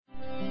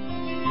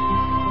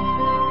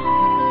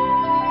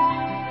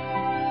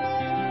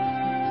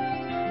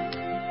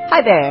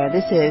Hi there,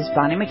 this is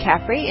Bonnie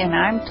McCaffrey, and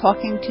I'm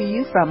talking to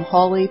you from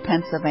Hawley,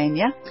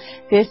 Pennsylvania.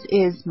 This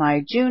is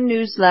my June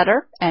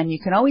newsletter, and you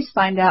can always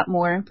find out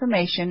more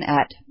information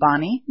at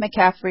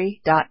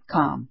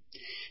BonnieMcCaffrey.com.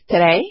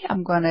 Today,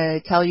 I'm going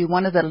to tell you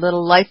one of the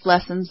little life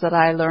lessons that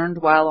I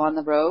learned while on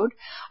the road.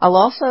 I'll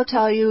also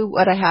tell you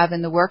what I have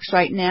in the works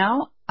right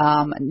now,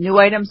 new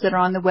items that are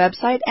on the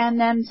website, and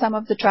then some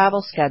of the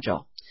travel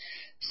schedule.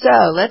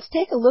 So let's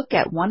take a look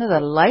at one of the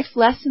life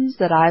lessons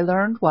that I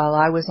learned while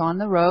I was on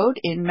the road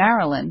in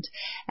Maryland,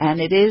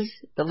 and it is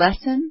the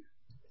lesson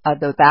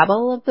of the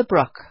babble of the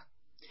brook.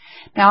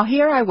 Now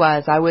here I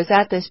was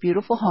at this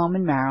beautiful home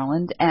in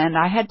Maryland, and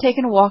I had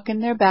taken a walk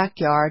in their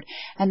backyard,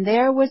 and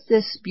there was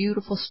this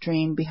beautiful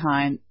stream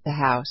behind the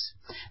house.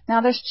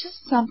 Now there's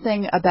just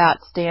something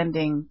about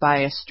standing by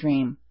a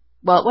stream.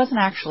 Well, it wasn't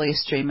actually a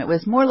stream. It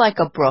was more like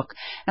a brook,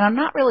 and I'm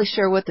not really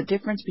sure what the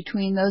difference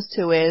between those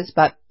two is,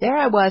 but there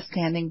I was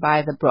standing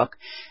by the brook.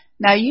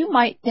 Now, you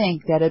might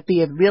think that it'd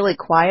be a really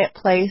quiet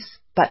place,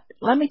 but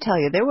let me tell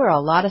you, there were a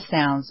lot of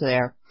sounds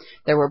there.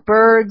 There were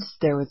birds,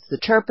 there was the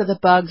chirp of the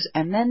bugs,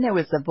 and then there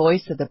was the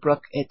voice of the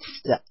brook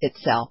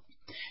itself.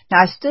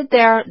 Now, I stood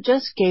there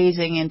just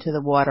gazing into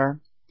the water.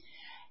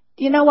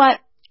 You know what?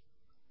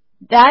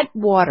 That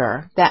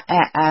water,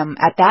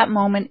 at that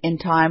moment in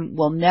time,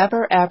 will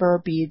never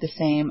ever be the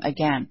same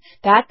again.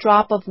 That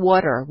drop of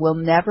water will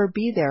never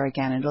be there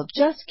again. It'll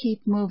just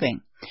keep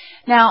moving.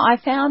 Now, I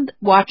found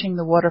watching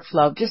the water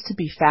flow just to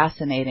be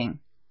fascinating.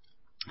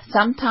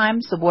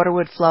 Sometimes the water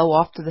would flow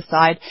off to the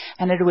side,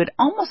 and it would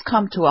almost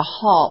come to a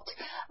halt.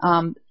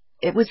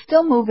 It was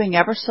still moving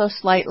ever so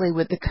slightly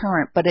with the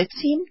current, but it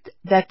seemed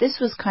that this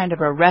was kind of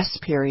a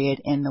rest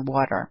period in the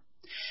water.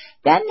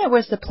 Then there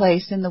was the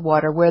place in the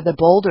water where the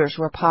boulders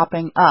were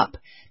popping up.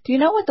 Do you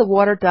know what the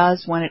water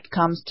does when it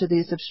comes to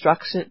these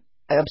obstructions?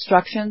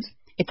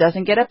 It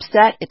doesn't get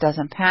upset. It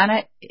doesn't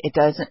panic.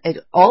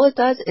 All it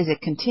does is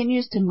it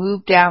continues to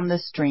move down the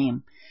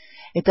stream.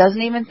 It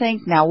doesn't even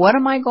think, now what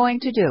am I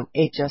going to do?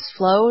 It just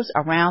flows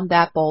around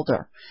that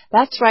boulder.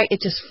 That's right,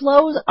 it just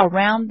flows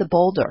around the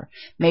boulder.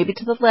 Maybe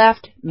to the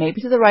left, maybe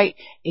to the right.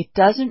 It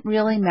doesn't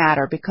really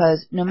matter,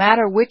 because no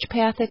matter which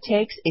path it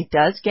takes, it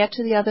does get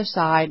to the other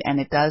side, and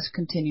it does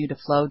continue to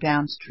flow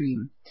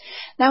downstream.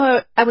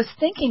 Now, I was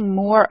thinking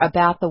more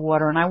about the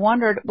water, and I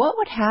wondered what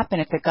would happen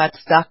if it got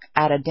stuck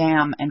at a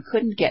dam and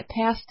couldn't get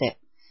past it.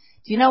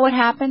 Do you know what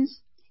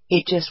happens?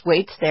 It just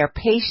waits there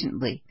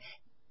patiently.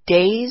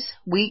 Days,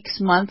 weeks,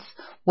 months,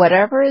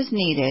 whatever is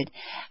needed,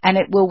 and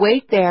it will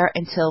wait there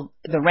until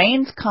the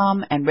rains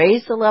come and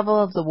raise the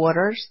level of the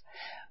waters,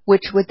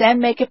 which would then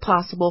make it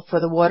possible for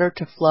the water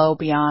to flow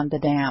beyond the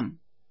dam.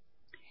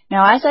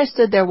 Now, as I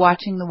stood there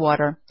watching the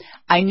water,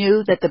 I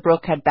knew that the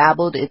brook had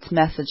babbled its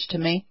message to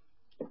me.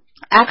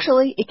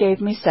 Actually, it gave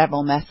me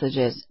several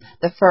messages.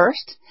 The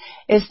first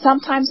is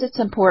sometimes it's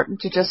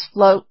important to just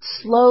float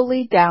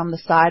slowly down the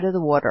side of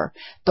the water,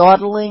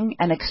 dawdling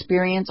and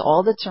experience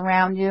all that's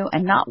around you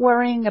and not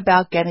worrying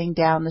about getting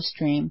down the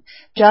stream,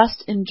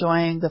 just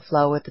enjoying the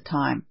flow at the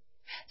time.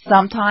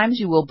 Sometimes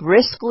you will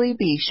briskly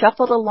be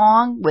shuffled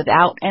along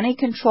without any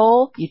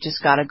control. You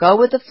just got to go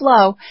with the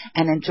flow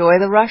and enjoy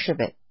the rush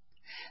of it.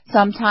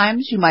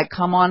 Sometimes you might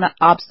come on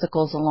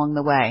obstacles along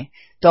the way.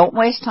 Don't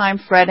waste time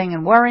fretting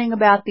and worrying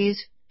about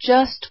these.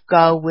 Just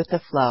go with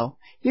the flow.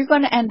 You're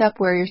going to end up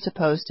where you're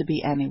supposed to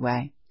be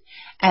anyway.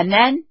 And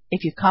then,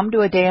 if you come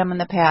to a dam in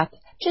the path,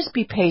 just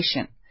be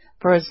patient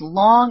for as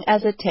long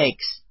as it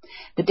takes.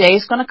 The day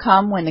is going to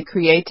come when the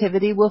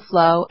creativity will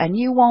flow, and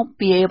you won't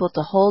be able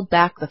to hold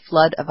back the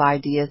flood of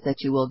ideas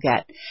that you will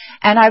get.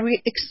 And I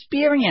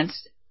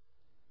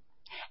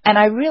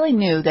really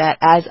knew that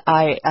as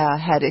I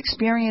had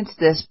experienced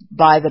this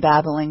by the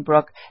babbling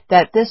brook,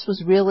 that this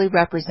was really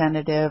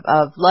representative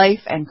of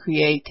life and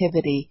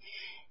creativity.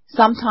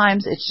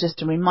 Sometimes it's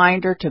just a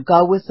reminder to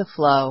go with the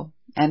flow,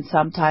 and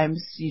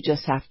sometimes you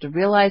just have to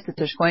realize that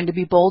there's going to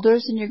be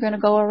boulders and you're going to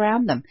go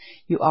around them.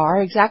 You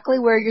are exactly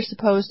where you're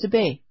supposed to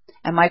be.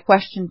 And my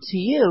question to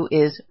you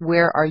is,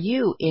 where are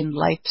you in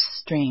life's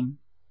stream?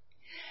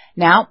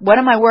 Now, what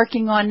am I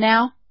working on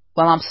now?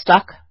 Well, I'm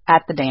stuck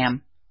at the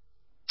dam.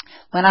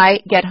 When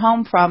I get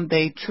home from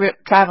the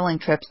traveling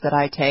trips that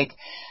I take,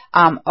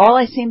 all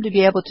I seem to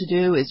be able to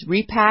do is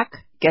repack,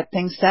 get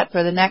things set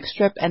for the next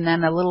trip, and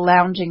then a little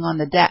lounging on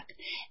the deck.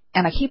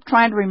 And I keep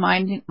trying to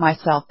remind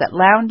myself that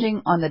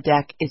lounging on the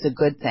deck is a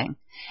good thing.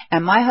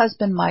 And my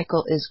husband,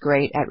 Michael, is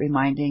great at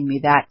reminding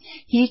me that.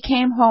 He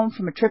came home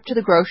from a trip to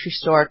the grocery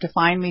store to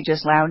find me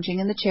just lounging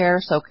in the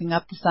chair, soaking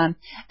up the sun.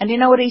 And you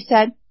know what he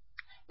said?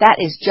 That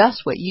is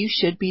just what you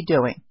should be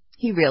doing.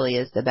 He really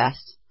is the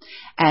best.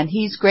 And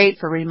he's great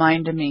for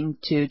reminding me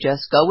to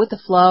just go with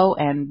the flow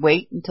and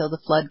wait until the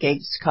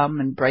floodgates come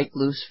and break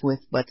loose with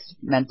what's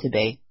meant to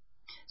be.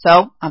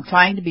 So I'm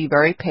trying to be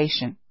very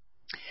patient.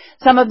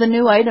 Some of the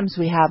new items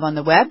we have on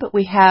the web,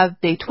 we have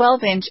the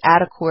 12-inch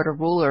add-a-quarter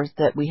rulers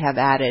that we have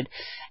added.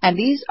 And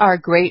these are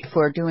great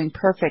for doing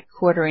perfect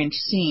quarter-inch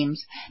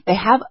seams. They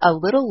have a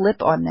little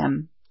lip on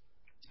them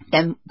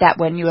then that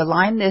when you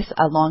align this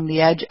along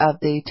the edge of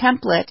the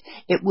template,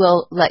 it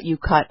will let you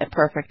cut a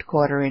perfect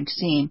 1/4 inch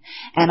seam.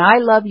 And I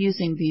love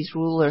using these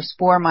rulers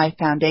for my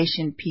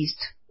foundation piece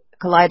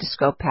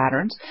kaleidoscope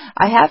patterns.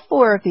 I have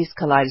 4 of these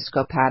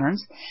kaleidoscope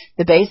patterns.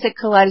 The basic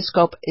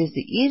kaleidoscope is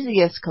the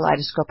easiest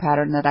kaleidoscope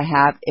pattern that I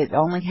have. It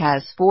only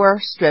has 4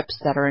 strips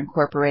that are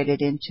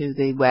incorporated into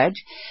the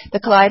wedge. The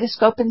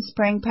kaleidoscope and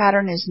spring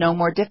pattern is no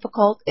more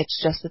difficult. It's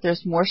just that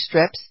there's more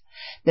strips.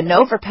 The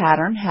Nova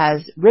pattern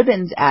has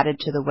ribbons added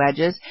to the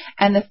wedges,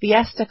 and the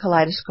Fiesta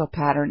kaleidoscope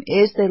pattern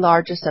is the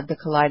largest of the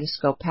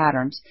kaleidoscope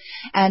patterns.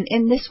 And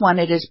in this one,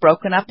 it is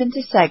broken up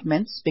into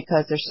segments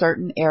because there's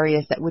certain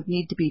areas that would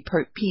need to be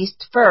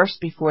pieced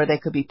first before they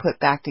could be put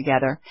back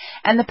together.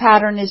 And the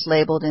pattern is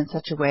labeled in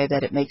such a way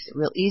that it makes it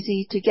real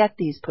easy to get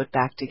these put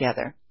back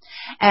together.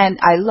 And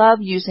I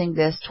love using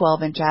this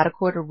 12-inch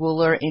add-a-quarter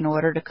ruler in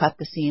order to cut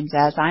the seams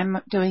as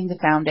I'm doing the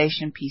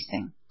foundation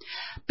piecing.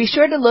 Be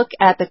sure to look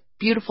at the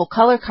beautiful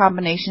color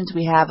combinations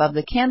we have of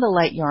the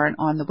candlelight yarn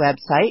on the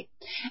website.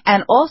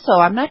 And also,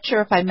 I'm not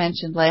sure if I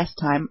mentioned last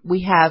time,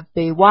 we have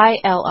the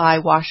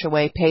YLI wash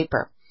away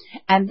paper.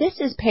 And this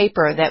is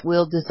paper that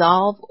will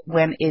dissolve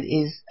when it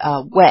is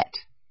wet.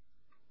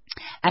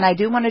 And I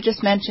do want to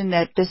just mention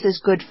that this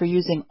is good for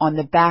using on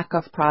the back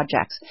of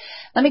projects.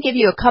 Let me give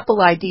you a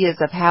couple ideas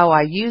of how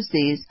I use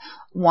these.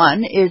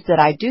 One is that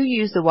I do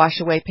use the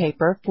wash away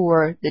paper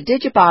for the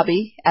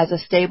Digibobby as a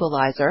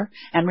stabilizer.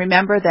 And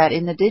remember that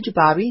in the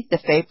Digibobby, the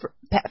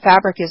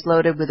fabric is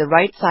loaded with the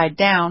right side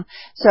down.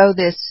 So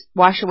this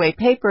wash away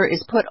paper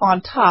is put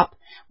on top.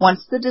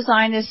 Once the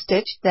design is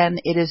stitched, then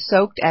it is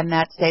soaked and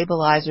that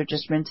stabilizer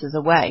just rinses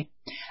away.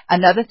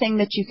 Another thing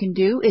that you can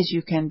do is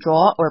you can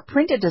draw or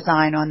print a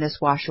design on this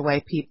wash away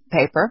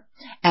paper,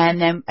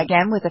 and then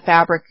again with the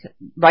fabric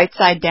right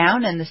side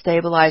down and the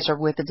stabilizer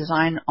with the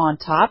design on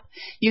top,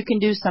 you can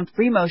do some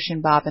free motion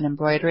bobbin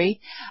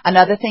embroidery.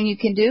 Another thing you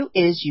can do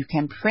is you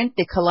can print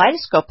the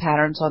kaleidoscope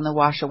patterns on the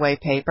wash away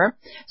paper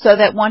so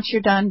that once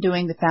you're done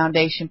doing the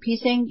foundation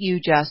piecing,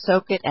 you just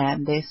soak it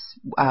and this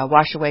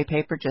wash away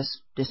paper just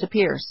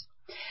disappears.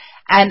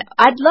 And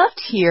I'd love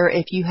to hear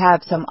if you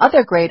have some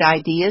other great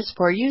ideas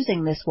for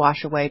using this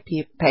wash away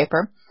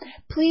paper.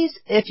 Please,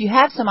 if you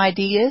have some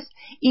ideas,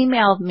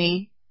 email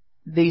me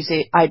these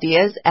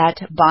ideas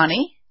at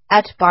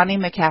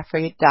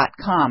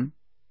bonnie@bonniemccaffrey.com.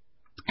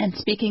 And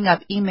speaking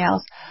of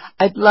emails,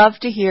 I'd love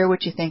to hear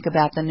what you think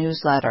about the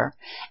newsletter.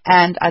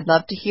 And I'd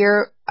love to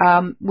hear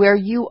where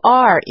you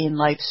are in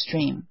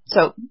Lifestream.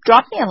 So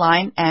drop me a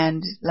line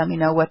and let me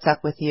know what's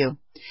up with you.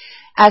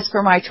 As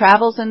for my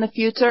travels in the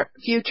future,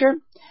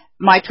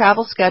 my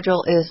travel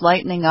schedule is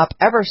lightening up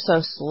ever so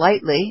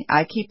slightly.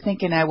 I keep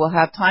thinking I will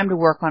have time to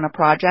work on a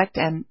project,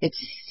 and it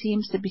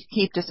seems to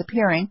keep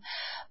disappearing.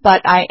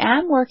 But I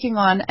am working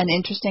on an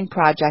interesting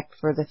project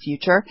for the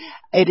future.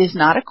 It is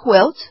not a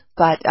quilt,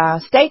 but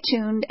stay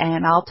tuned,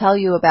 and I'll tell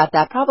you about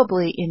that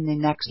probably in the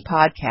next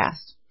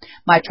podcast.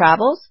 My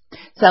travels,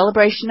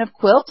 Celebration of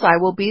Quilts. I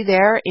will be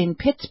there in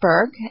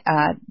Pittsburgh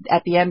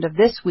at the end of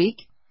this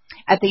week.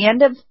 At the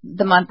end of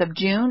the month of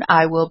June,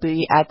 I will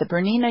be at the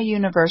Bernina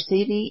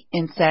University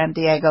in San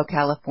Diego,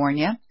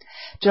 California.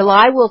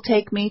 July will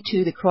take me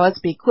to the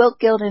Crosby Quilt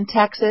Guild in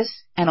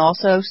Texas and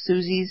also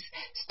Susie's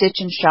Stitch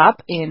and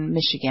Shop in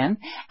Michigan.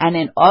 And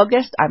in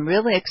August, I'm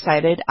really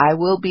excited. I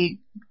will be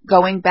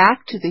going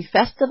back to the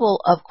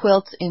Festival of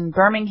Quilts in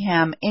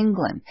Birmingham,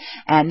 England.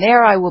 And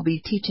there I will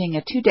be teaching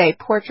a 2-day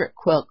portrait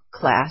quilt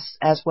class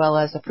as well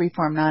as a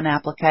freeform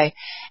non-applique.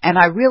 And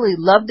I really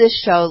loved this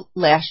show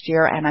last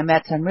year and I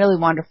met some really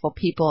wonderful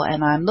people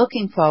and I'm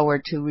looking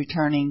forward to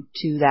returning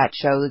to that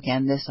show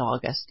again this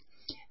August.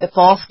 The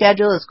fall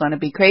schedule is going to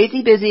be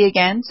crazy busy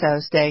again, so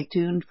stay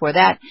tuned for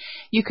that.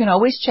 You can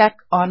always check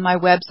on my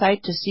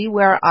website to see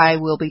where I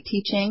will be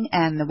teaching,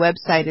 and the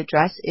website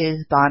address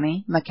is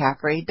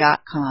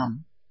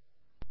bonniemccaffrey.com.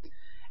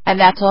 And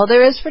that's all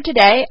there is for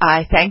today.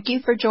 I thank you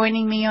for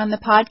joining me on the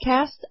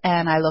podcast,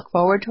 and I look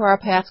forward to our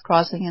paths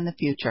crossing in the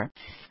future.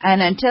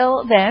 And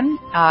until then,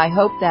 I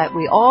hope that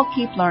we all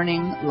keep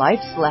learning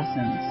life's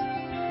lessons.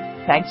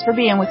 Thanks for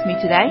being with me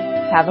today.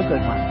 Have a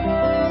good one.